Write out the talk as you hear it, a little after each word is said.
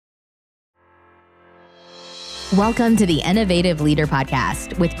Welcome to the Innovative Leader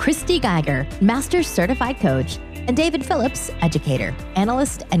Podcast with Christy Geiger, Master Certified Coach, and David Phillips, Educator,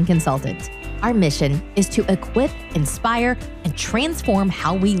 Analyst, and Consultant. Our mission is to equip, inspire, and transform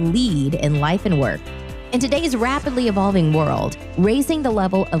how we lead in life and work. In today's rapidly evolving world, raising the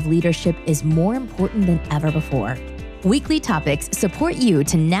level of leadership is more important than ever before. Weekly topics support you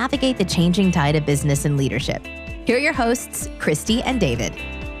to navigate the changing tide of business and leadership. Here are your hosts, Christy and David.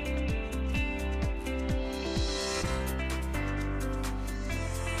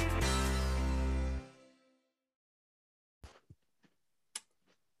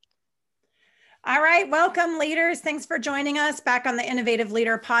 All right. Welcome, leaders. Thanks for joining us back on the Innovative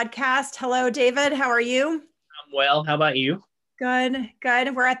Leader Podcast. Hello, David. How are you? I'm well. How about you? Good.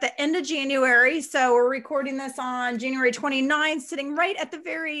 We're at the end of January. So we're recording this on January 29th, sitting right at the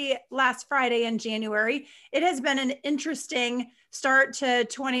very last Friday in January. It has been an interesting start to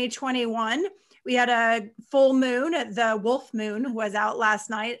 2021. We had a full moon. The wolf moon was out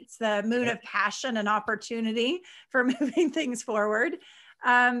last night. It's the moon of passion and opportunity for moving things forward.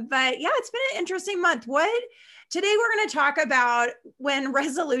 But yeah, it's been an interesting month. Today we're going to talk about when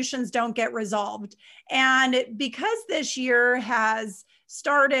resolutions don't get resolved. And because this year has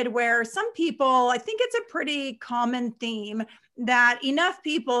started where some people, I think it's a pretty common theme that enough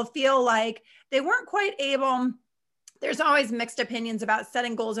people feel like they weren't quite able. There's always mixed opinions about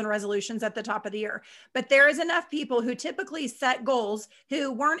setting goals and resolutions at the top of the year, but there is enough people who typically set goals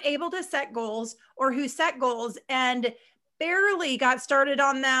who weren't able to set goals or who set goals and barely got started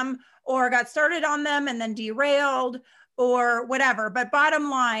on them and then derailed or whatever. But bottom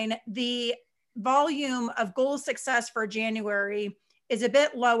line, the volume of goal success for January is a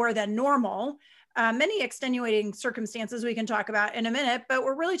bit lower than normal. Many extenuating circumstances we can talk about in a minute, but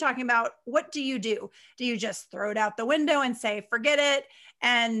we're really talking about what do you do? Do you just throw it out the window and say, forget it,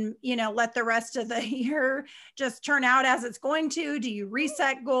 and let the rest of the year just turn out as it's going to? Do you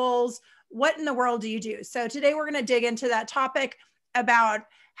reset goals? What in the world do you do? So today we're going to dig into that topic about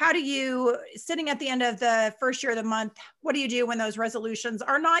how do you, sitting at the end of the first year of the month, what do you do when those resolutions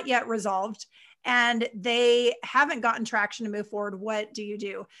are not yet resolved and they haven't gotten traction to move forward? What do you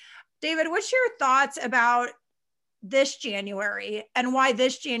do? David, what's your thoughts about this January and why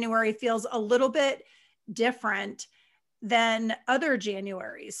this January feels a little bit different than other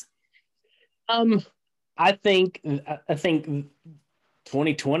Januaries? I think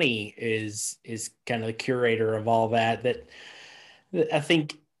 2020 is kind of the curator of all that I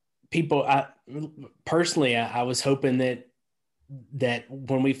think people, personally, I was hoping that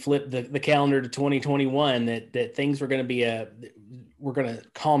when we flip the calendar to 2021, that things were going to we're going to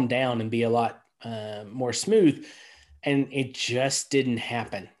calm down and be a lot more smooth. And it just didn't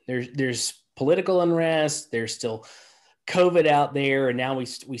happen. There's political unrest. There's still COVID out there. And now we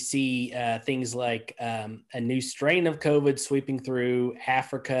see things like a new strain of COVID sweeping through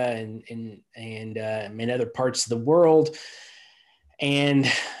Africa and other parts of the world. And,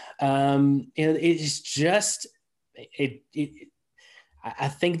 it's just, I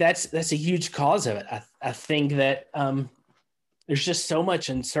think that's a huge cause of it. I think that there's just so much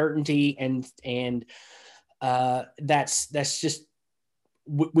uncertainty and that's just,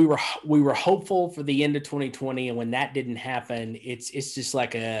 we were hopeful for the end of 2020. And when that didn't happen, it's just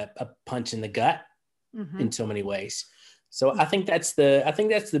like a punch in the gut in so many ways. So I think that's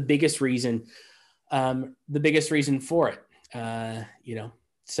the biggest reason, for it,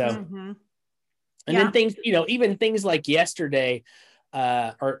 so, and then things, even things like yesterday,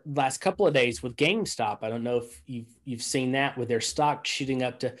 or last couple of days with GameStop. I don't know if you've seen that with their stock shooting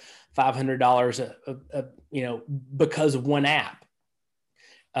up to $500, because of one app.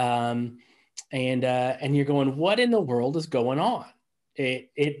 And you're going, what in the world is going on?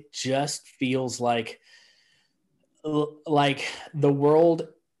 It just feels like the world,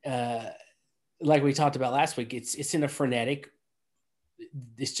 like we talked about last week, it's just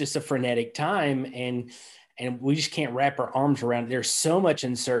a frenetic time. And we just can't wrap our arms around it. There's so much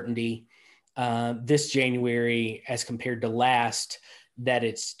uncertainty this January as compared to last that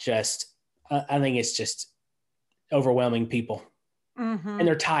it's just, I think it's just overwhelming people. And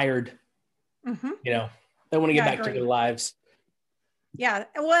they're tired. They want to get back to their lives. Yeah.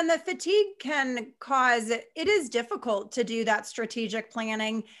 Well, and the fatigue can cause, it is difficult to do that strategic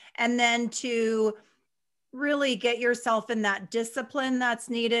planning and then to really get yourself in that discipline that's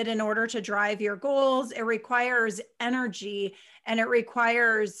needed in order to drive your goals. It requires energy and it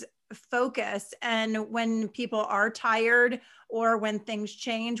requires focus. And when people are tired or when things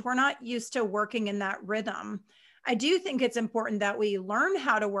change, we're not used to working in that rhythm. I do think it's important that we learn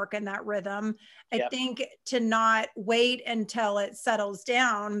how to work in that rhythm. I Yep. think to not wait until it settles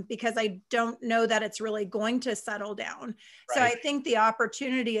down, because I don't know that it's really going to settle down. So Right. I think the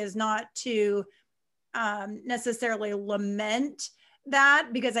opportunity is not to necessarily lament that,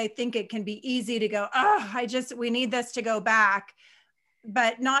 because I think it can be easy to go, oh, we need this to go back,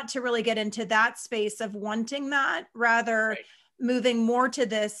 but not to really get into that space of wanting that, rather Right. moving more to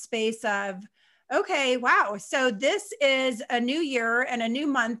this space of, okay, wow, so this is a new year and a new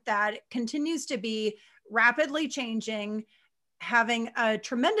month that continues to be rapidly changing, having a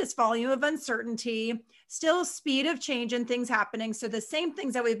tremendous volume of uncertainty, still speed of change and things happening. So the same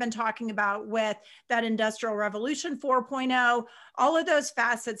things that we've been talking about with that Industrial Revolution 4.0, all of those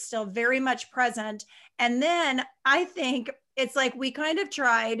facets still very much present. And then I think it's like we kind of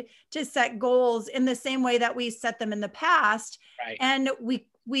tried to set goals in the same way that we set them in the past. Right. And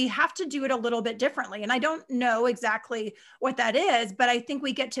we have to do it a little bit differently. And I don't know exactly what that is, but I think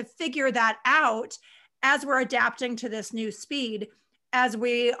we get to figure that out as we're adapting to this new speed. As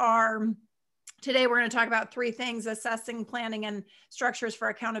we are today, we're going to talk about 3 things: assessing, planning, and structures for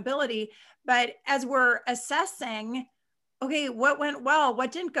accountability. But as we're assessing, okay, what went well?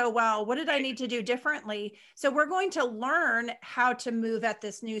 What didn't go well? What did I need to do differently? So we're going to learn how to move at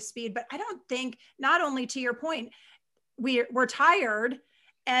this new speed. But I don't think, not only to your point, we're tired.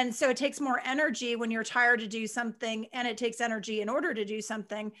 And so it takes more energy when you're tired to do something, and it takes energy in order to do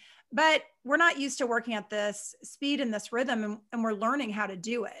something. But we're not used to working at this speed and this rhythm, and we're learning how to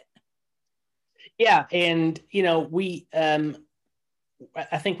do it. Yeah. And,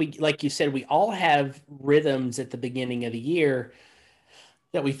 I think we, like you said, we all have rhythms at the beginning of the year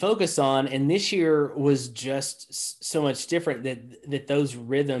that we focus on. And this year was just so much different that those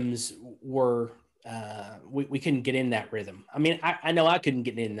rhythms were, we couldn't get in that rhythm. I mean, I know I couldn't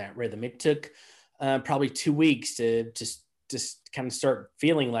get in that rhythm. It took probably 2 weeks to just kind of start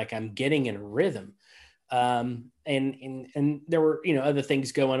feeling like I'm getting in a rhythm. And there were, other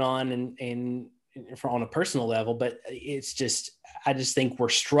things going on and on a personal level, but it's just, I just think we're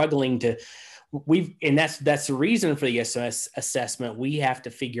struggling to, and that's the reason for the SMS assessment. We have to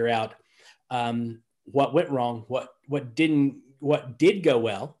figure out what went wrong, what did go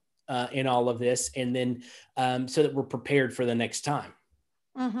well in all of this, and then so that we're prepared for the next time.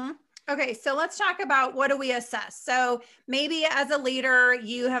 Mm-hmm. Okay, so let's talk about, what do we assess? So maybe as a leader,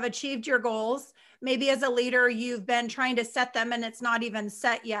 you have achieved your goals. Maybe as a leader, you've been trying to set them and it's not even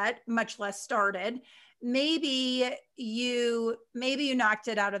set yet, much less started. Maybe you knocked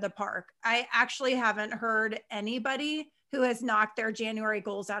it out of the park. I actually haven't heard anybody who has knocked their January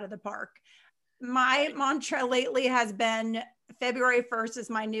goals out of the park. My mantra lately has been February 1st is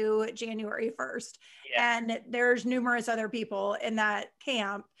my new January 1st. Yeah. And there's numerous other people in that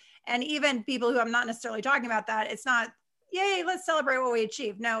camp. And even people who I'm not necessarily talking about that, it's not, yay, let's celebrate what we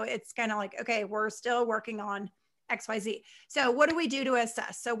achieved. No, it's kind of like, okay, we're still working on XYZ. So what do we do to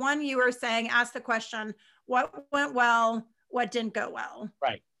assess? So one, you were saying, ask the question, what went well, what didn't go well?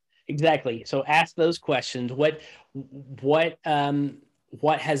 Right. Exactly. So ask those questions. What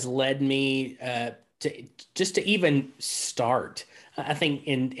has led me to even start? I think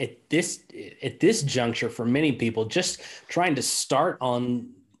at this juncture for many people, just trying to start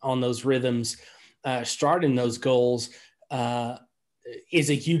on those rhythms, starting those goals is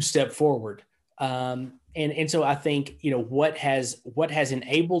a huge step forward. And so I think, what has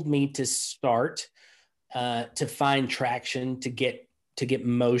enabled me to start, to find traction, to get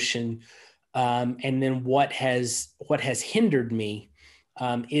motion, and then what has hindered me.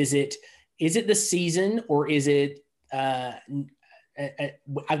 Is it the season, or is it I've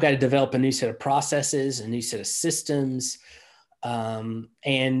got to develop a new set of processes, a new set of systems, and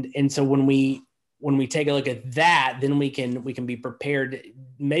so when we take a look at that, then we can be prepared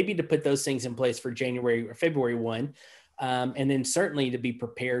maybe to put those things in place for January or February 1, and then certainly to be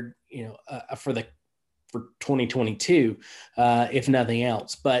prepared, for 2022, if nothing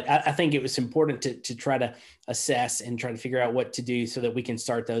else. But I think it was important to try to assess and try to figure out what to do so that we can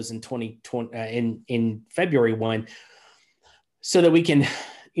start those in 2020 in February 1, so that we can,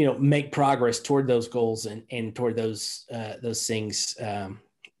 make progress toward those goals and toward those things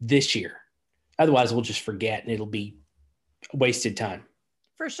this year. Otherwise, we'll just forget and it'll be wasted time.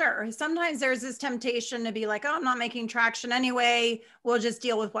 For sure. Sometimes there's this temptation to be like, oh, I'm not making traction anyway. We'll just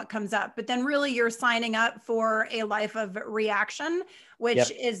deal with what comes up. But then really you're signing up for a life of reaction,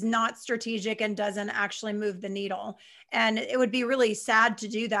 which is not strategic and doesn't actually move the needle. And it would be really sad to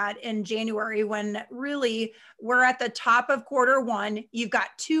do that in January, when really we're at the top of quarter 1. You've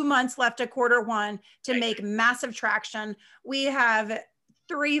got 2 months left of quarter 1 to make massive traction. We have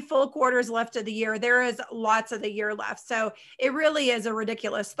 3 full quarters left of the year. There is lots of the year left. So it really is a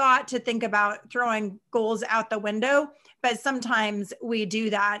ridiculous thought to think about throwing goals out the window. But sometimes we do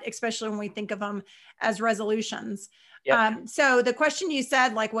that, especially when we think of them as resolutions. Yep. So the question you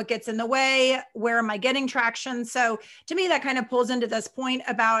said, like, what gets in the way? Where am I getting traction? So to me, that kind of pulls into this point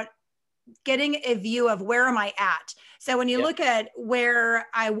about getting a view of where am I at? So when you look at where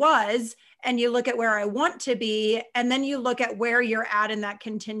I was and you look at where I want to be, and then you look at where you're at in that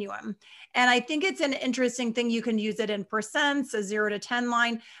continuum. And I think it's an interesting thing. You can use it in percents, a 0 to 10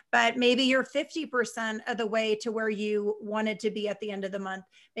 line, but maybe you're 50% of the way to where you wanted to be at the end of the month.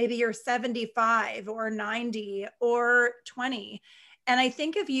 Maybe you're 75 or 90 or 20. And I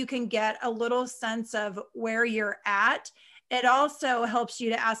think if you can get a little sense of where you're at, it also helps you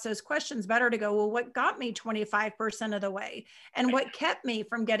to ask those questions better, to go, well, what got me 25% of the way? And what kept me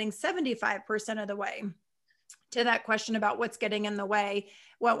from getting 75% of the way? To that question about what's getting in the way,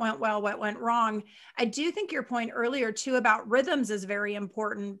 what went well, what went wrong. I do think your point earlier too about rhythms is very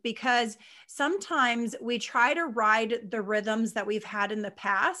important, because sometimes we try to ride the rhythms that we've had in the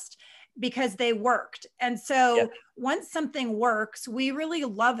past because they worked. And so once something works, we really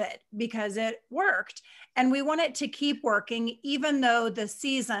love it because it worked. And we want it to keep working, even though the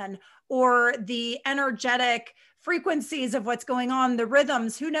season or the energetic frequencies of what's going on, the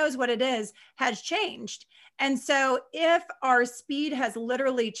rhythms, who knows what it is, has changed. And so if our speed has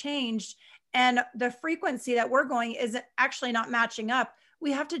literally changed and the frequency that we're going is actually not matching up,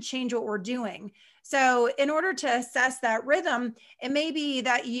 we have to change what we're doing. So in order to assess that rhythm, it may be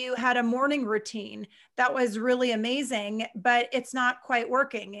that you had a morning routine that was really amazing, but it's not quite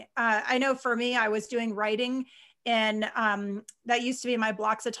working. I know for me, I was doing writing, and that used to be my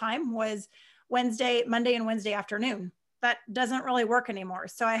blocks of time was Monday and Wednesday afternoon. That doesn't really work anymore.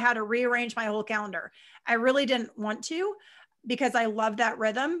 So I had to rearrange my whole calendar. I really didn't want to, because I love that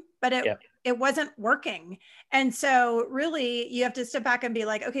rhythm, but it wasn't working. And so really you have to step back and be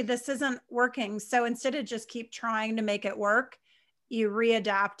like, okay, this isn't working. So instead of just keep trying to make it work, you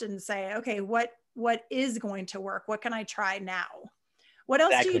readapt and say, okay, what is going to work? What can I try now? What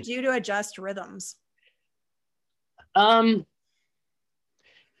else do you do to adjust rhythms? I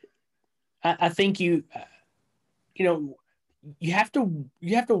think you have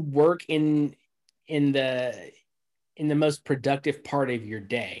to work in the most productive part of your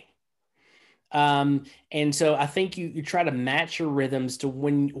day. And so I think you try to match your rhythms to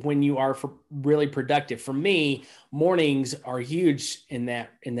when you are really productive. For me, mornings are huge in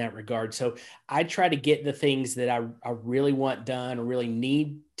that regard. So I try to get the things that I really want done or really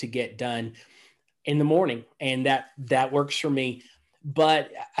need to get done in the morning. And that works for me. But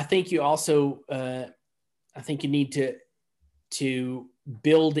I think you also, I think you need to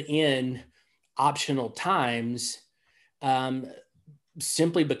build in optional times,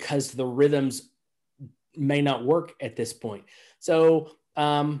 simply because the rhythms may not work at this point. So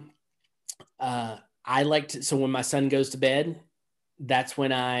so when my son goes to bed, that's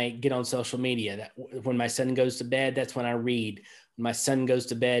when I get on social media. When my son goes to bed, that's when I read. When my son goes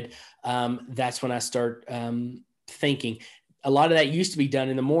to bed, that's when I start thinking. A lot of that used to be done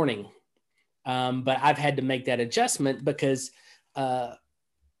in the morning, but I've had to make that adjustment because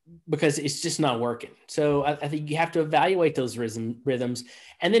it's just not working. So I think you have to evaluate those rhythms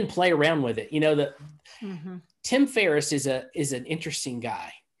and then play around with it. Tim Ferriss is an interesting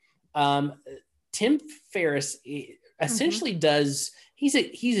guy. Tim Ferriss essentially he's a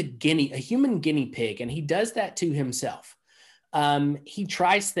human guinea pig, and he does that to himself. He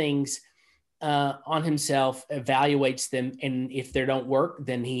tries things on himself, evaluates them, and if they don't work,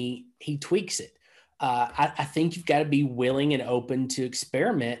 then he tweaks it. I think you've got to be willing and open to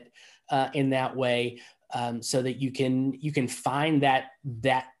experiment in that way, so that you can find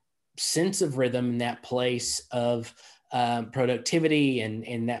that sense of rhythm in that place of productivity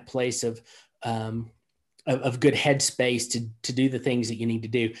and that place of good headspace to do the things that you need to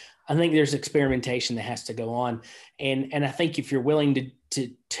do. I think there's experimentation that has to go on, and I think if you're willing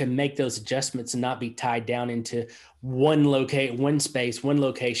to make those adjustments and not be tied down into one space, one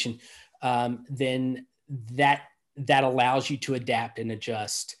location, then that allows you to adapt and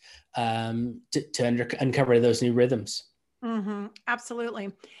adjust to uncover those new rhythms. Mm-hmm.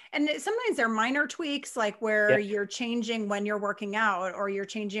 Absolutely. And sometimes they're minor tweaks, like where you're changing when you're working out, or you're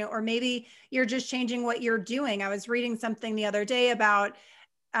changing, or maybe you're just changing what you're doing. I was reading something the other day about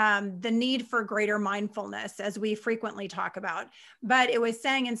the need for greater mindfulness, as we frequently talk about. But it was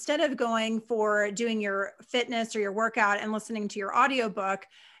saying, instead of going for doing your fitness or your workout and listening to your audiobook,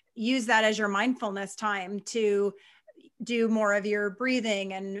 use that as your mindfulness time to do more of your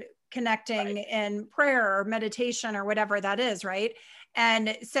breathing and connecting in prayer or meditation or whatever that is, right?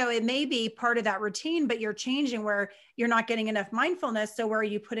 And so it may be part of that routine, but you're changing where you're not getting enough mindfulness. So where are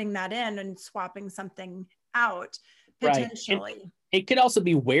you putting that in and swapping something out potentially? Right. And it could also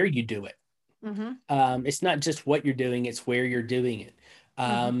be where you do it. Mm-hmm. It's not just what you're doing, it's where you're doing it.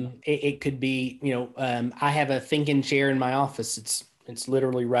 It could be, I have a thinking chair in my office. It's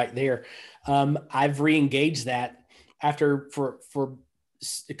literally right there. I've re-engaged that after for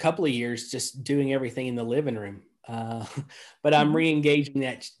a couple of years, just doing everything in the living room. But I'm re-engaging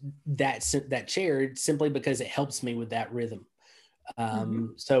that chair simply because it helps me with that rhythm.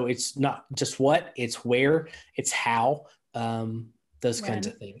 So it's not just what, it's where, it's how, those kinds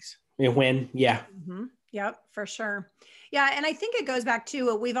of things. When, yeah. Mm-hmm. Yep, for sure. Yeah. And I think it goes back to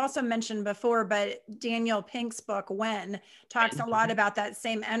what we've also mentioned before, but Daniel Pink's book, When, talks a lot about that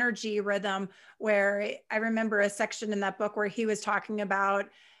same energy rhythm, where I remember a section in that book where he was talking about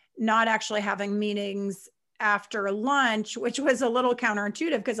not actually having meetings after lunch, which was a little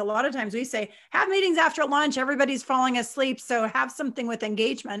counterintuitive because a lot of times we say, have meetings after lunch, everybody's falling asleep, so have something with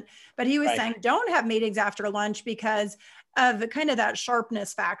engagement. But he was saying, don't have meetings after lunch because of kind of that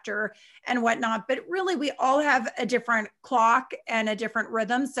sharpness factor and whatnot. But really, we all have a different clock and a different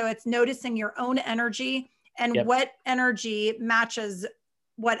rhythm. So it's noticing your own energy and what energy matches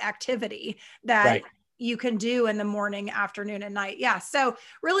what activity that you can do in the morning, afternoon, and night. Yeah. So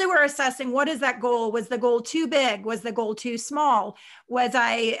really we're assessing, what is that goal? Was the goal too big? Was the goal too small? Was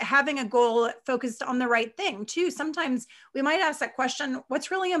I having a goal focused on the right thing too? Sometimes we might ask that question, what's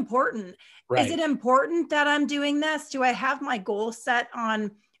really important? Is it important that I'm doing this? Do I have my goal set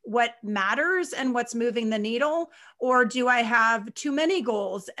on what matters and what's moving the needle? Or do I have too many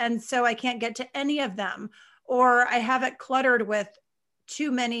goals and so I can't get to any of them? Or I have it cluttered with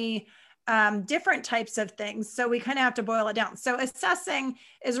too many different types of things. So we kind of have to boil it down. So assessing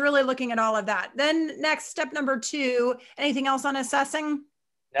is really looking at all of that. Then next, step number 2, anything else on assessing?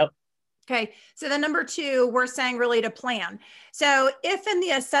 Nope. Okay. So then number 2, we're saying really to plan. So if in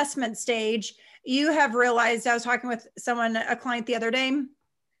the assessment stage, you have realized, I was talking with someone, a client the other day, and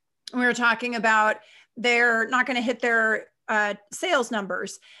we were talking about they're not going to hit their sales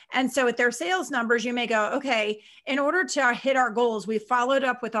numbers. And so with their sales numbers, you may go, okay, in order to hit our goals, we've followed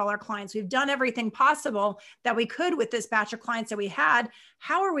up with all our clients. We've done everything possible that we could with this batch of clients that we had.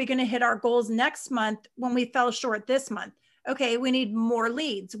 How are we going to hit our goals next month when we fell short this month? Okay, we need more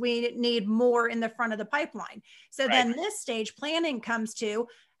leads. We need more in the front of the pipeline. So then this stage planning comes to,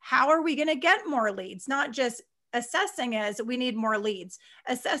 how are we going to get more leads? Not just assessing as we need more leads.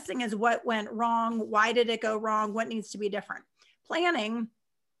 Assessing is what went wrong. Why did it go wrong? What needs to be different? Planning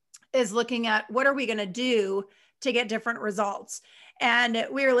is looking at, what are we going to do to get different results? And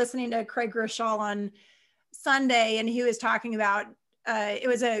we were listening to Craig Groeschel on Sunday, and he was talking about, it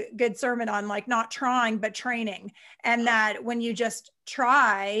was a good sermon on like not trying, but training. And that when you just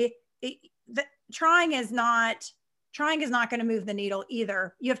try, trying is not going to move the needle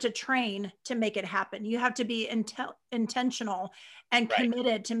either. You have to train to make it happen. You have to be intentional and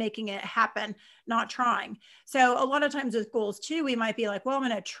committed to making it happen, not trying. So a lot of times with goals too, we might be like, well, I'm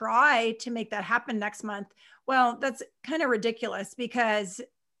going to try to make that happen next month. Well, that's kind of ridiculous because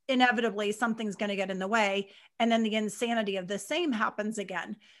inevitably something's going to get in the way. And then the insanity of the same happens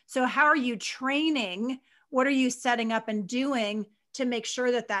again. So how are you training? What are you setting up and doing to make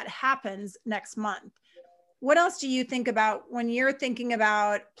sure that that happens next month? What else do you think about when you're thinking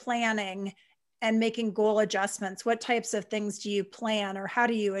about planning and making goal adjustments? What types of things do you plan, or how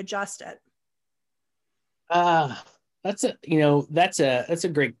do you adjust it? That's a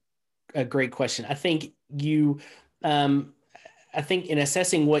great question. I think I think in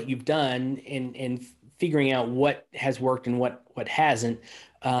assessing what you've done and figuring out what has worked and what hasn't,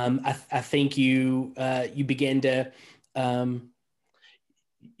 I think you begin to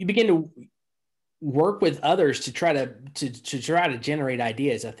work with others to try to generate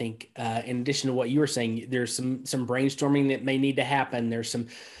ideas. I think in addition to what you were saying, there's some brainstorming that may need to happen. There's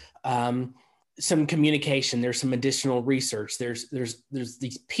some communication. There's some additional research. There's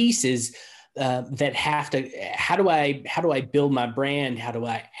these pieces that have to. How do I build my brand? How do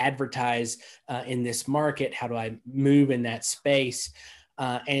I advertise in this market? How do I move in that space?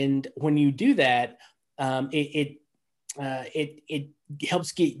 And when you do that, it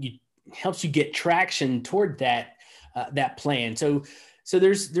helps you get traction toward that plan. So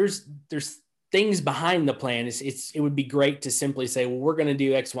there's things behind the plan. It would be great to simply say, well, we're going to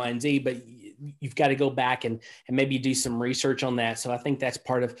do X, Y, and Z, but you've got to go back and maybe do some research on that. So I think that's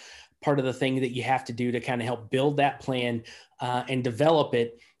part of the thing that you have to do to kind of help build that plan and develop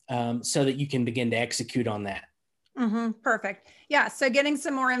it so that you can begin to execute on that. Mm-hmm. Perfect. Yeah. So getting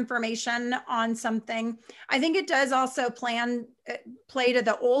some more information on something. I think it does also play to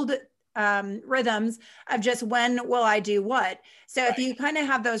the old rhythms of just when will I do what. So if you kind of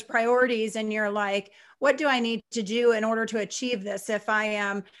have those priorities and you're like, what do I need to do in order to achieve this? If I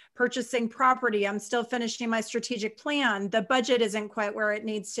am purchasing property, I'm still finishing my strategic plan, the budget isn't quite where it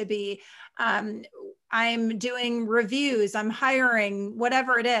needs to be. I'm doing reviews, I'm hiring,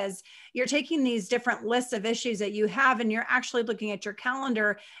 whatever it is, you're taking these different lists of issues that you have, and you're actually looking at your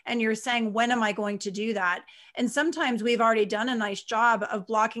calendar and you're saying, when am I going to do that? And sometimes we've already done a nice job of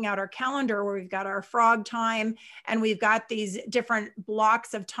blocking out our calendar where we've got our frog time and we've got these different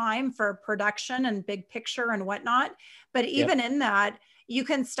blocks of time for production and big picture and whatnot. But even in that, you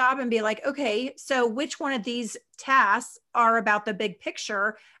can stop and be like, okay, so which one of these tasks are about the big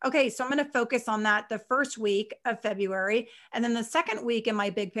picture? Okay, so I'm going to focus on that the first week of February. And then the second week in my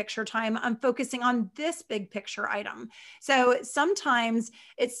big picture time, I'm focusing on this big picture item. So sometimes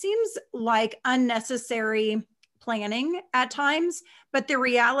it seems like unnecessary planning at times, but the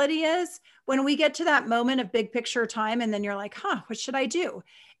reality is when we get to that moment of big picture time and then you're like, what should I do?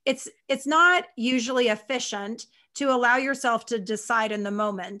 It's not usually efficient to allow yourself to decide in the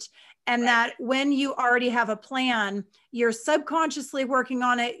moment. And that when you already have a plan, you're subconsciously working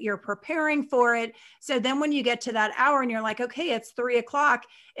on it, you're preparing for it. So then when you get to that hour and you're like, okay, it's 3:00,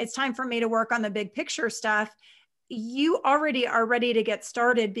 it's time for me to work on the big picture stuff, you already are ready to get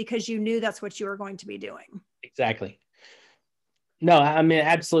started because you knew that's what you were going to be doing. Exactly. No, I mean,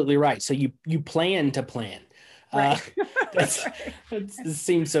 absolutely right. So you plan to plan. Right. It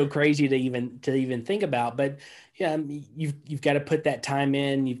seems so crazy to even think about, but yeah, you've got to put that time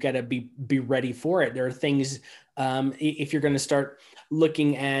in. You've got to be ready for it. There are things, if you're going to start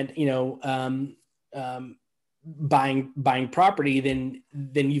looking at, buying property,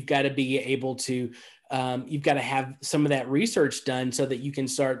 then you've got to be able to, you've got to have some of that research done so that you can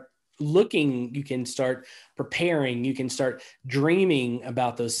start looking, you can start preparing, you can start dreaming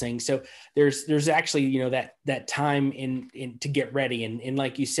about those things. So there's actually, that time in to get ready. And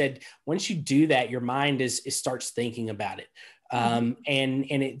like you said, once you do that, your mind starts thinking about it. And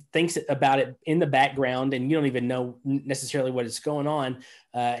it thinks about it in the background, and you don't even know necessarily what is going on.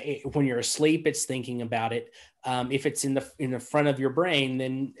 When you're asleep, it's thinking about it. If it's in the front of your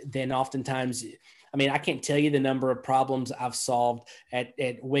brain, then oftentimes, I mean, I can't tell you the number of problems I've solved at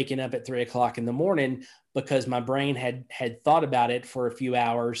waking up at 3:00 in the morning because my brain had thought about it for a few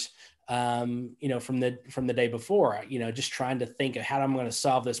hours, from the day before, just trying to think of how I'm going to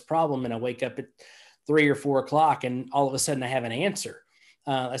solve this problem. And I wake up at 3 or 4 o'clock and all of a sudden I have an answer.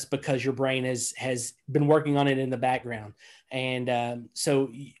 That's because your brain has been working on it in the background. And so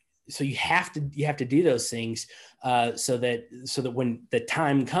you have to do those things so that when the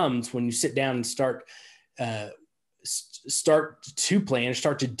time comes, when you sit down and start to plan,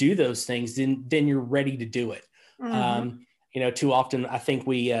 start to do those things, then you're ready to do it. Too often I think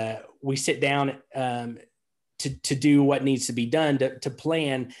we sit down to do what needs to be done to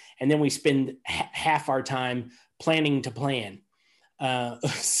plan, and then we spend half our time planning to plan. We got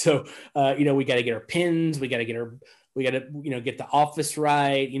to get our pens, we got to get the office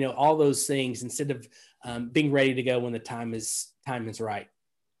right, all those things, instead of being ready to go when the time is right.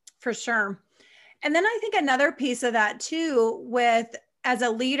 For sure. And then I think another piece of that too, as a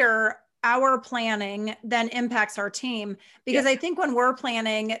leader, our planning then impacts our team, because I think when we're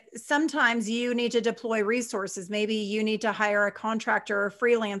planning, sometimes you need to deploy resources. Maybe you need to hire a contractor or a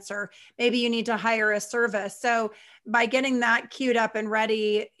freelancer. Maybe you need to hire a service. So by getting that queued up and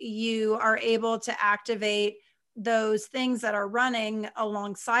ready, you are able to activate those things that are running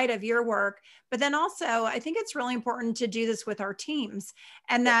alongside of your work. But then also, I think it's really important to do this with our teams,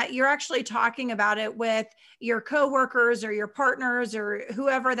 and that you're actually talking about it with your coworkers or your partners or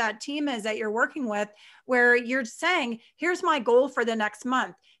whoever that team is that you're working with, where you're saying, here's my goal for the next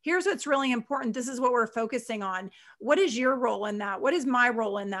month. Here's what's really important. This is what we're focusing on. What is your role in that? What is my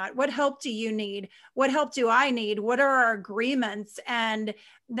role in that? What help do you need? What help do I need? What are our agreements? And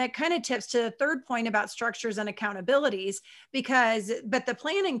that kind of tips to the third point about structures and accountabilities, but the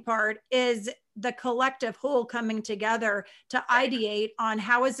planning part is the collective whole coming together to ideate on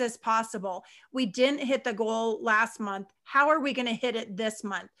how is this possible? We didn't hit the goal last month. How are we going to hit it this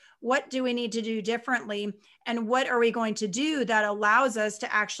month? What do we need to do differently? And what are we going to do that allows us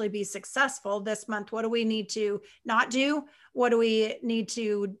to actually be successful this month? What do we need to not do? What do we need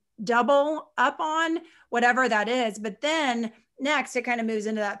to double up on? Whatever that is. But then next, it kind of moves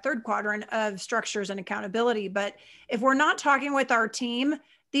into that third quadrant of structures and accountability. But if we're not talking with our team,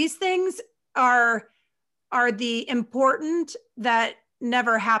 these things are the important that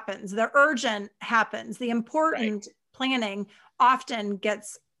never happens. The urgent happens. The important planning often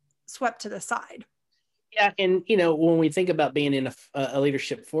gets swept to the side. Yeah, and when we think about being in a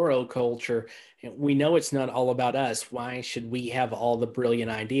leadership 4.0 culture, we know it's not all about us. Why should we have all the brilliant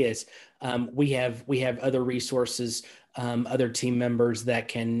ideas? We have other resources, other team members that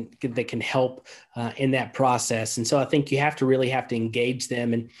can help in that process. And so I think you really have to engage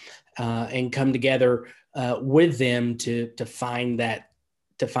them and come together with them to find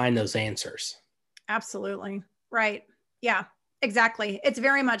those answers. Absolutely. Right. Yeah. Exactly. It's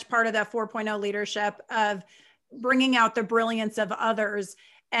very much part of that 4.0 leadership of bringing out the brilliance of others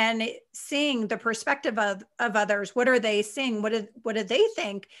and seeing the perspective of others. What are they seeing? What do they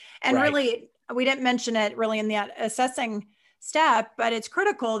think? And Right. Really, we didn't mention it really in that assessing step, but it's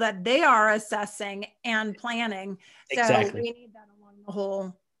critical that they are assessing and planning. So Exactly. we need that along the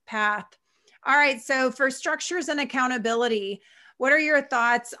whole path. All right. So for structures and accountability, what are your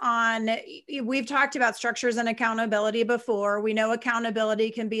thoughts on, we've talked about structures and accountability before. We know accountability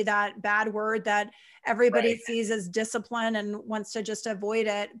can be that bad word that everybody sees as discipline and wants to just avoid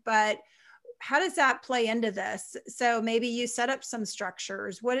it. But how does that play into this? So maybe you set up some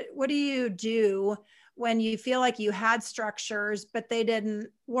structures. What do you do when you feel like you had structures, but they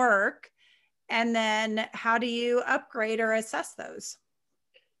didn't work? And then how do you upgrade or assess those?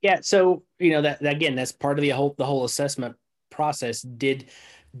 Yeah. So, that again, that's part of the whole assessment process. Did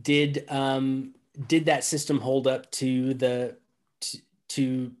that system hold up to the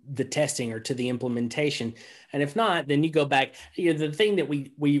testing or to the implementation? And if not, then you go back. The thing that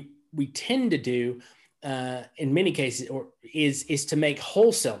we tend to do in many cases is to make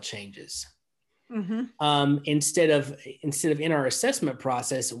wholesale changes. Mm-hmm. Instead of in our assessment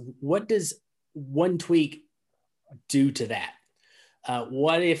process, what does one tweak do to that?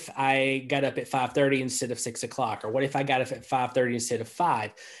 What if I got up at 5:30 instead of 6 o'clock? Or what if I got up at 5:30 instead of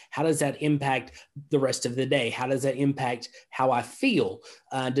 5? How does that impact the rest of the day? How does that impact how I feel?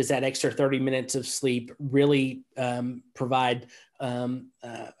 Does that extra 30 minutes of sleep really provide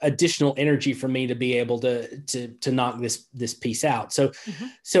additional energy for me to be able to knock this piece out? So,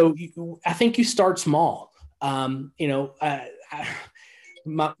 I think you start small. My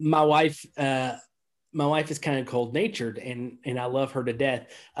wife. My wife is kind of cold natured and I love her to death.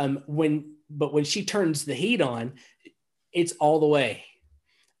 But when she turns the heat on, it's all the way.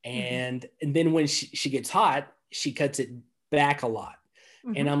 And then when she gets hot, she cuts it back a lot.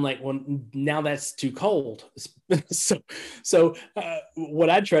 And I'm like, well, now that's too cold. So what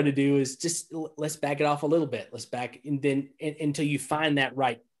I try to do is just let's back it off a little bit. Let's back and then until you find that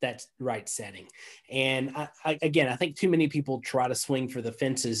right setting. And I think too many people try to swing for the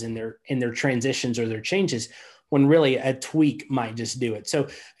fences in their transitions or their changes when really a tweak might just do it. So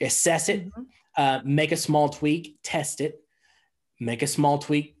assess it, make a small tweak, test it, make a small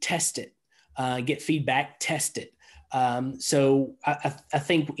tweak, test it, get feedback, test it. So I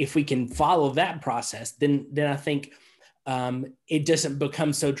think if we can follow that process, then I think it doesn't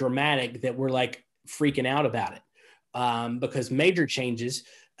become so dramatic that we're like freaking out about it. Because major changes,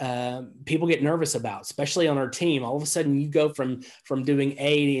 people get nervous about, especially on our team. All of a sudden you go from doing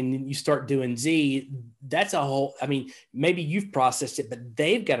A and you start doing Z. That's maybe you've processed it, but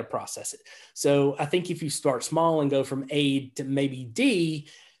they've got to process it. So I think if you start small and go from A to maybe D,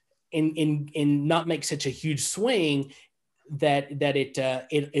 and not make such a huge swing, that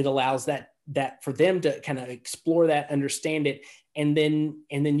it allows that for them to kind of explore that, understand it, and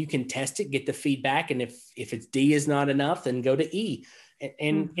then you can test it, get the feedback, and if it's D is not enough, then go to E,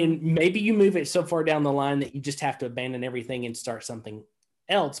 and maybe you move it so far down the line that you just have to abandon everything and start something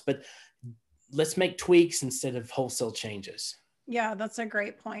else. But let's make tweaks instead of wholesale changes. Yeah, that's a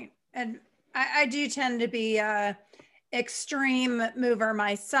great point. And I do tend to be extreme mover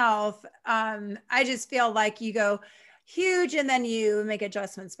myself. I just feel like you go huge and then you make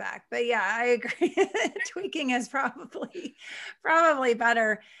adjustments back. But yeah, I agree. Tweaking is probably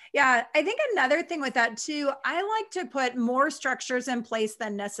better. Yeah, I think another thing with that too, I like to put more structures in place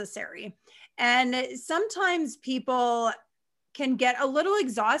than necessary. And sometimes people can get a little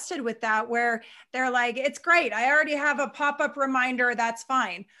exhausted with that, where they're like, it's great, I already have a pop-up reminder, that's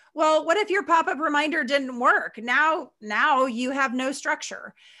fine. Well, what if your pop-up reminder didn't work? Now you have no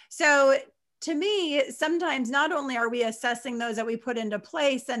structure. So to me, sometimes not only are we assessing those that we put into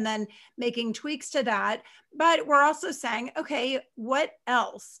place and then making tweaks to that, but we're also saying, okay, what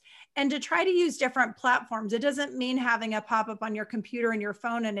else? And to try to use different platforms. It doesn't mean having a pop-up on your computer and your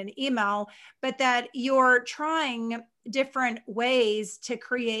phone and an email, but that you're trying different ways to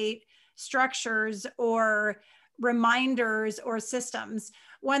create structures or reminders or systems.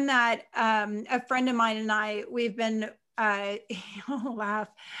 One that a friend of mine and I, we've been, you'll laugh,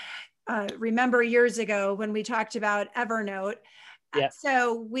 remember years ago when we talked about Evernote. Yeah.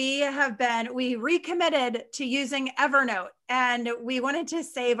 So we recommitted to using Evernote, and we wanted to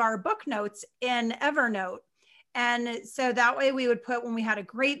save our book notes in Evernote. And so that way we would put, when we had a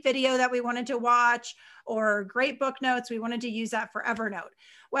great video that we wanted to watch or great book notes, we wanted to use that for Evernote.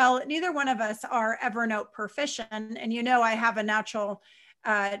 Well, neither one of us are Evernote proficient. And I have a natural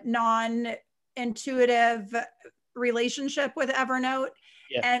non-intuitive relationship with Evernote.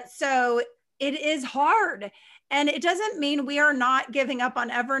 Yeah. And so it is hard. And it doesn't mean we are not giving up on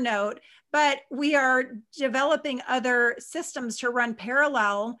Evernote, but we are developing other systems to run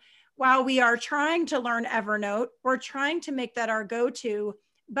parallel while we are trying to learn Evernote. We're trying to make that our go-to,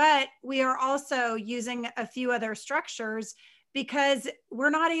 but we are also using a few other structures because we're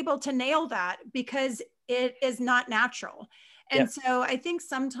not able to nail that because it is not natural. And so I think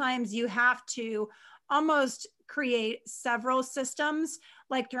sometimes you have to almost create several systems,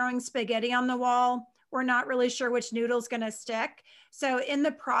 like throwing spaghetti on the wall. We're not really sure which noodle's going to stick. So in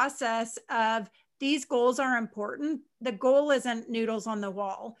the process of these goals are important, the goal isn't noodles on the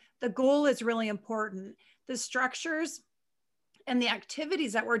wall. The goal is really important. The structures and the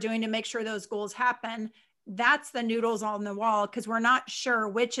activities that we're doing to make sure those goals happen, that's the noodles on the wall, because we're not sure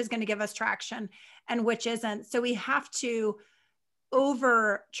which is going to give us traction and which isn't. So we have to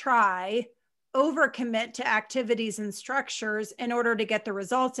overcommit to activities and structures in order to get the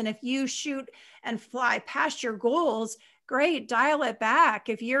results. And if you shoot and fly past your goals, great, dial it back.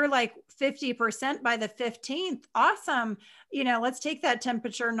 If you're like 50% by the 15th, awesome. Let's take that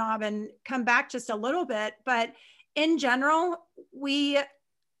temperature knob and come back just a little bit. But in general, we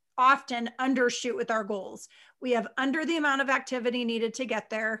often undershoot with our goals. We have under the amount of activity needed to get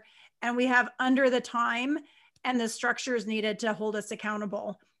there, and we have under the time and the structures needed to hold us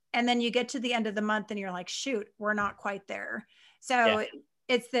accountable. And then you get to the end of the month and you're like, shoot, we're not quite there. So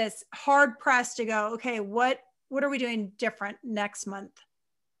it's this hard press to go, okay, what are we doing different next month?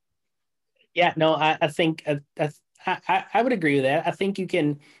 Yeah, no, I think I would agree with that. I think you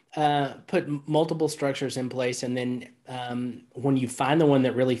can put multiple structures in place, and then when you find the one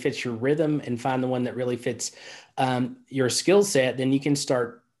that really fits your rhythm and find the one that really fits your skill set, then you can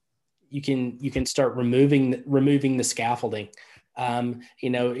start removing the scaffolding.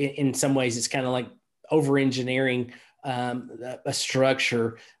 In some ways, it's kind of like over-engineering a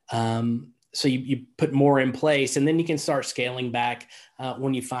structure. So you put more in place, and then you can start scaling back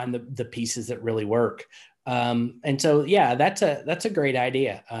when you find the pieces that really work. And so, yeah, that's a great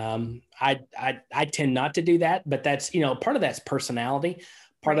idea. I tend not to do that, but that's, part of that's personality.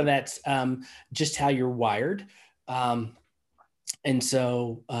 Part of that's just how you're wired. And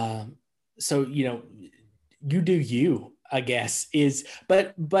so, you do you, I guess,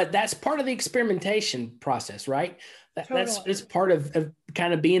 but that's part of the experimentation process, right? It's part of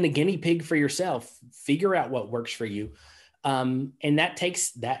kind of being a guinea pig for yourself. Figure out what works for you. And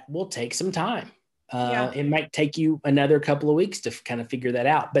that will take some time. It might take you another couple of weeks to kind of figure that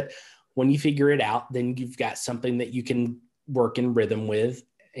out. But when you figure it out, then you've got something that you can work in rhythm with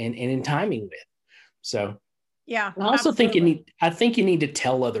and in timing with. So, yeah, I also think you need to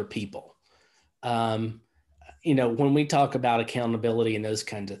tell other people. When we talk about accountability and those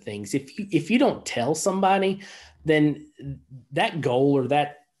kinds of things, if you don't tell somebody, then that goal or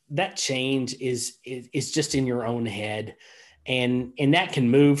that change is just in your own head, and that can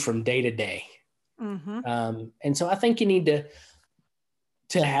move from day to day. Mm-hmm. And so I think you need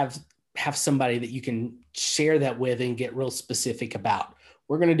to have somebody that you can share that with and get real specific about.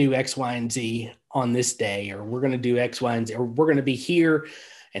 We're going to do X, Y, and Z on this day, or we're going to do X, Y, and Z, or we're going to be here,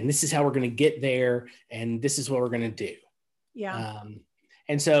 and this is how we're going to get there, and this is what we're going to do. Yeah.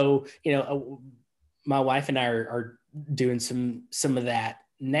 And so, my wife and I are doing some of that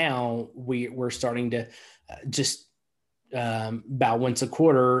now. We're starting to just about once a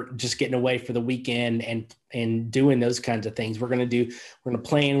quarter, just getting away for the weekend and doing those kinds of things. We're going to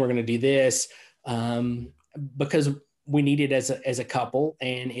plan, we're going to do this because we need it as a couple,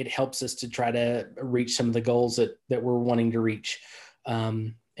 and it helps us to try to reach some of the goals that we're wanting to reach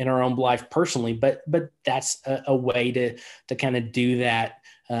in our own life personally. But that's a way to kind of do that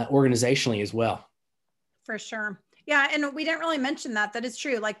organizationally as well. For sure. Yeah. And we didn't really mention that is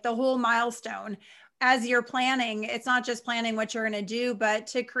true. Like the whole milestone, as you're planning, it's not just planning what you're going to do, but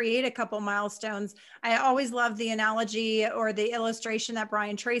to create a couple milestones. I always love the analogy or the illustration that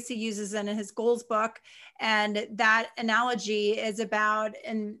Brian Tracy uses in his goals book. And that analogy is about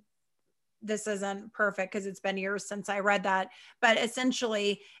this isn't perfect because it's been years since I read that, but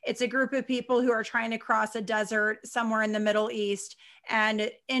essentially it's a group of people who are trying to cross a desert somewhere in the Middle East. And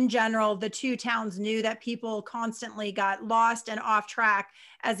in general, the two towns knew that people constantly got lost and off track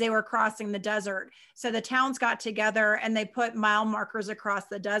as they were crossing the desert. So the towns got together and they put mile markers across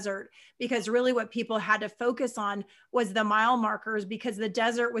the desert, because really what people had to focus on was the mile markers, because the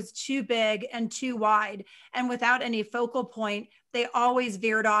desert was too big and too wide. And without any focal point, they always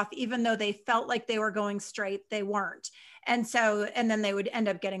veered off, even though they felt like they were going straight, they weren't. And so, and then they would end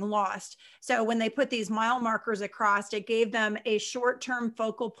up getting lost. So when they put these mile markers across, it gave them a short-term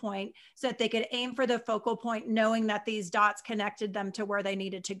focal point so that they could aim for the focal point, knowing that these dots connected them to where they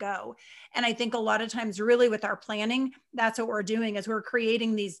needed to go. And I think a lot of times really with our planning, that's what we're doing, is we're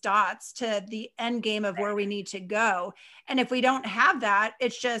creating these dots to the end game of where we need to go. And if we don't have that,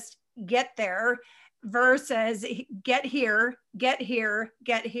 it's just get there versus get here, get here,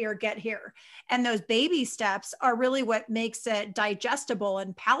 get here, get here. And those baby steps are really what makes it digestible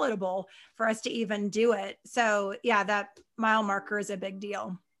and palatable for us to even do it. So yeah, that mile marker is a big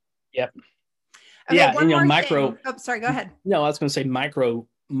deal. Yep. Okay, yeah. and micro, oh, sorry, go ahead. No, I was going to say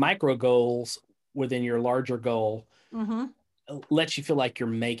micro goals within your larger goal lets you feel like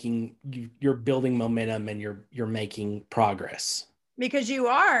you're building momentum and you're making progress. Because you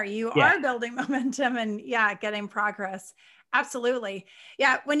are building momentum and getting progress. Absolutely.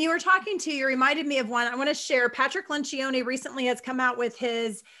 Yeah. When you were talking you reminded me of one I want to share. Patrick Lencioni recently has come out with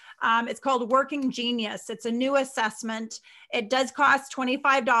his, it's called Working Genius. It's a new assessment. It does cost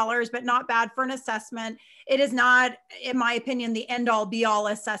 $25, but not bad for an assessment. It is not, in my opinion, the end all be all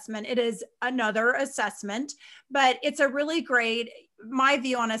assessment. It is another assessment, but it's a really great, my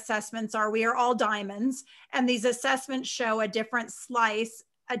view on assessments are we are all diamonds, and these assessments show a different slice,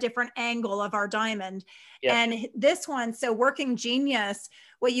 a different angle of our diamond. Yeah. And this one, so Working Genius,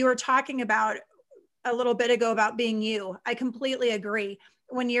 what you were talking about a little bit ago about being you, I completely agree.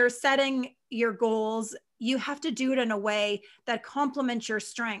 When you're setting your goals, you have to do it in a way that complements your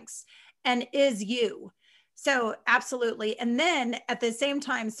strengths and is you. So absolutely. And then at the same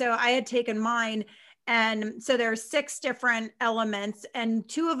time, so I had taken mine, and so there are 6 different elements, and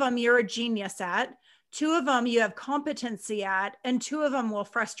 2 of them you're a genius at, 2 of them you have competency at, and 2 of them will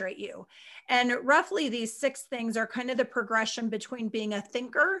frustrate you. And roughly these 6 things are kind of the progression between being a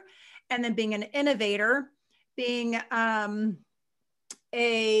thinker and then being an innovator, being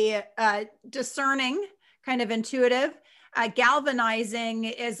a discerning, kind of intuitive. Galvanizing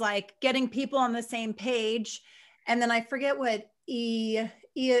is like getting people on the same page. And then I forget what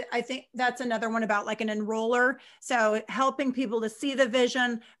I think that's another one about like an enroller. So helping people to see the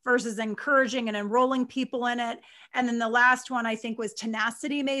vision versus encouraging and enrolling people in it. And then the last one I think was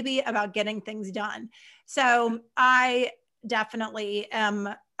tenacity, maybe, about getting things done. So I definitely am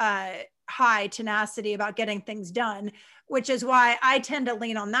high tenacity about getting things done, which is why I tend to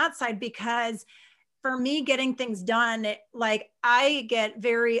lean on that side, because for me, getting things done, like I get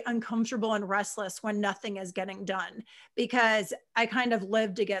very uncomfortable and restless when nothing is getting done, because I kind of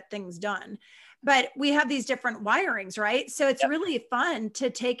live to get things done. But we have these different wirings, right? So it's really fun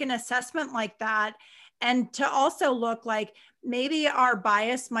to take an assessment like that, and to also look like maybe our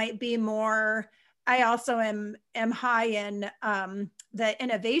bias might be more. I also am high in the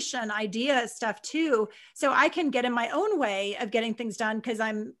innovation idea stuff too. So I can get in my own way of getting things done because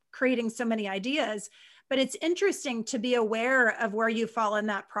I'm creating so many ideas. But it's interesting to be aware of where you fall in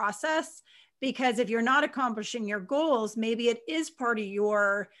that process, because if you're not accomplishing your goals, maybe it is part of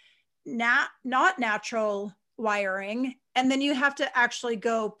your not natural wiring. And then you have to actually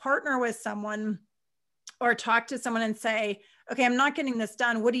go partner with someone or talk to someone and say, okay, I'm not getting this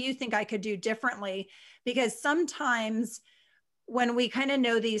done. What do you think I could do differently? Because sometimes when we kind of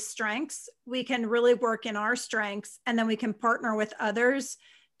know these strengths, we can really work in our strengths, and then we can partner with others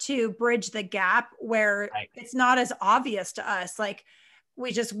to bridge the gap where it's not as obvious to us. Like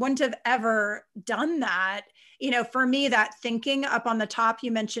we just wouldn't have ever done that. You know, for me, that thinking up on the top,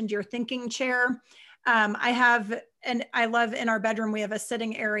 you mentioned your thinking chair. I love in our bedroom, we have a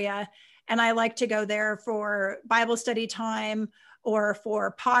sitting area, and I like to go there for Bible study time or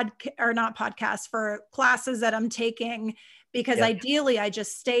for not podcasts, for classes that I'm taking, because ideally I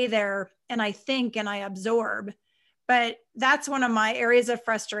just stay there and I think and I absorb. But that's one of my areas of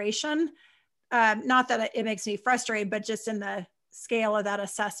frustration. Not that it makes me frustrated, but just in the scale of that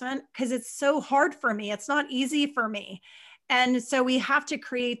assessment, because it's so hard for me. It's not easy for me. And so we have to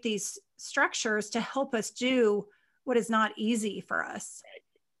create these structures to help us do what is not easy for us.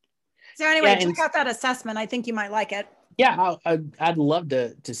 So anyway, check out that assessment. I think you might like it. Yeah, I'd love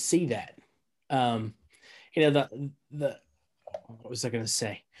to see that. What was I going to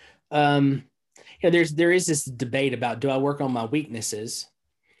say? there is this debate about, do I work on my weaknesses?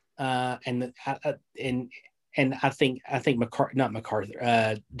 And I think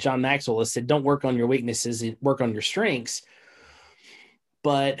John Maxwell has said, don't work on your weaknesses, work on your strengths.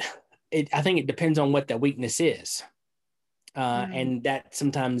 But I think it depends on what that weakness is. And that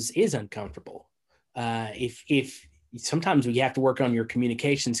sometimes is uncomfortable. If sometimes we have to work on your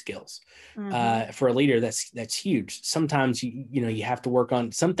communication skills. For a leader, that's huge. Sometimes you have to work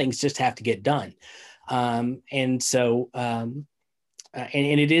on some things, just have to get done. And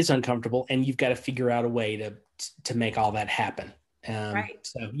it is uncomfortable, and you've got to figure out a way to make all that happen. Right.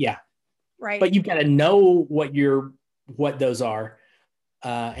 So yeah. Right. But you've got to know what those are.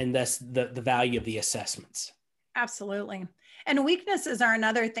 And that's the value of the assessments. Absolutely. And weaknesses are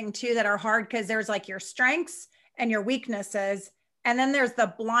another thing too that are hard, because there's like your strengths and your weaknesses. And then there's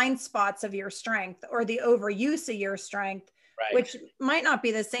the blind spots of your strength, or the overuse of your strength, right, which might not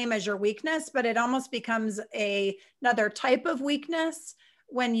be the same as your weakness, but it almost becomes another type of weakness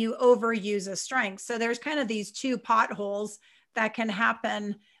when you overuse a strength. So there's kind of these two potholes that can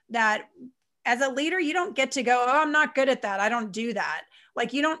happen, that as a leader, you don't get to go, oh, I'm not good at that, I don't do that.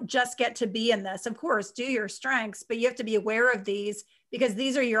 Like, you don't just get to be in this. Of course, do your strengths, but you have to be aware of these, because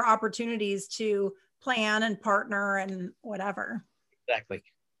these are your opportunities to plan and partner and whatever. Exactly.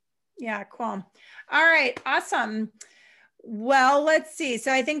 Yeah, cool. All right, awesome. Well, let's see.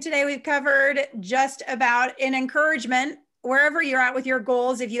 So I think today we've covered just about an encouragement, wherever you're at with your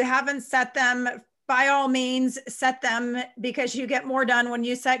goals. If you haven't set them, by all means, set them, because you get more done when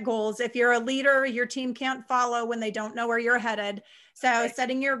you set goals. If you're a leader, your team can't follow when they don't know where you're headed. So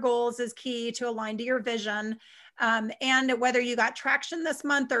setting your goals is key to align to your vision. And whether you got traction this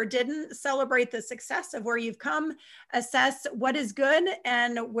month or didn't, celebrate the success of where you've come, assess what is good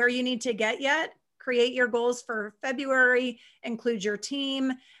and where you need to get yet. Create your goals for February, include your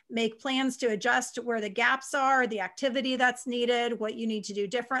team, make plans to adjust where the gaps are, the activity that's needed, what you need to do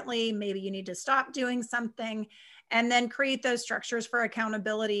differently. Maybe you need to stop doing something, and then create those structures for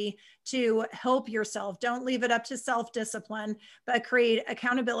accountability to help yourself. Don't leave it up to self-discipline, but create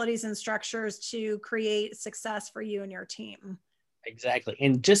accountabilities and structures to create success for you and your team. Exactly.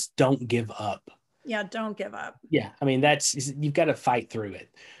 And just don't give up. Yeah, don't give up. Yeah. I mean, you've got to fight through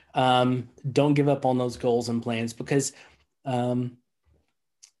it. Don't give up on those goals and plans, because, don't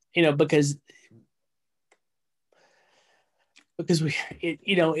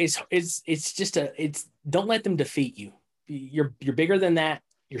let them defeat you. You're bigger than that.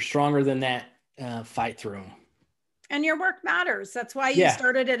 You're stronger than that. Fight through them. And your work matters. That's why you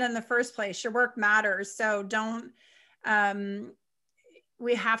started it in the first place. Your work matters. So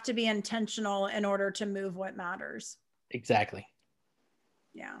we have to be intentional in order to move what matters. Exactly.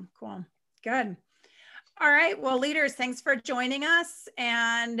 Yeah, cool. Good. All right. Well, leaders, thanks for joining us.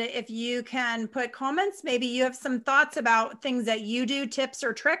 And if you can put comments, maybe you have some thoughts about things that you do, tips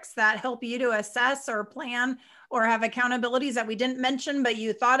or tricks that help you to assess or plan, or have accountabilities that we didn't mention, but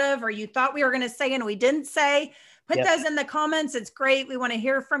you thought of, or you thought we were going to say and we didn't say. Put those in the comments. It's great. We want to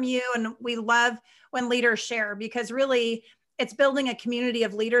hear from you. And we love when leaders share, because really it's building a community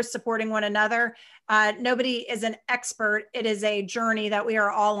of leaders supporting one another. Nobody is an expert. It is a journey that we are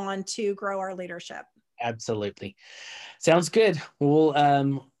all on to grow our leadership. Absolutely. Sounds good. We'll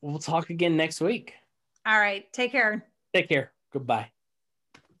talk again next week. All right. Take care. Take care. Goodbye.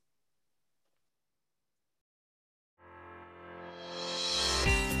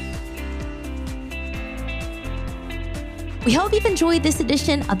 We hope you've enjoyed this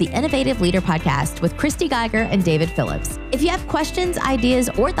edition of the Innovative Leader Podcast with Christy Geiger and David Phillips. If you have questions, ideas,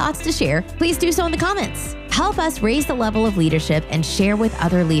 or thoughts to share, please do so in the comments. Help us raise the level of leadership and share with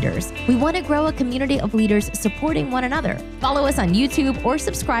other leaders. We want to grow a community of leaders supporting one another. Follow us on YouTube or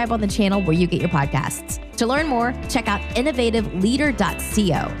subscribe on the channel where you get your podcasts. To learn more, check out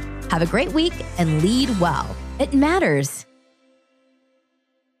innovativeleader.co. Have a great week and lead well. It matters.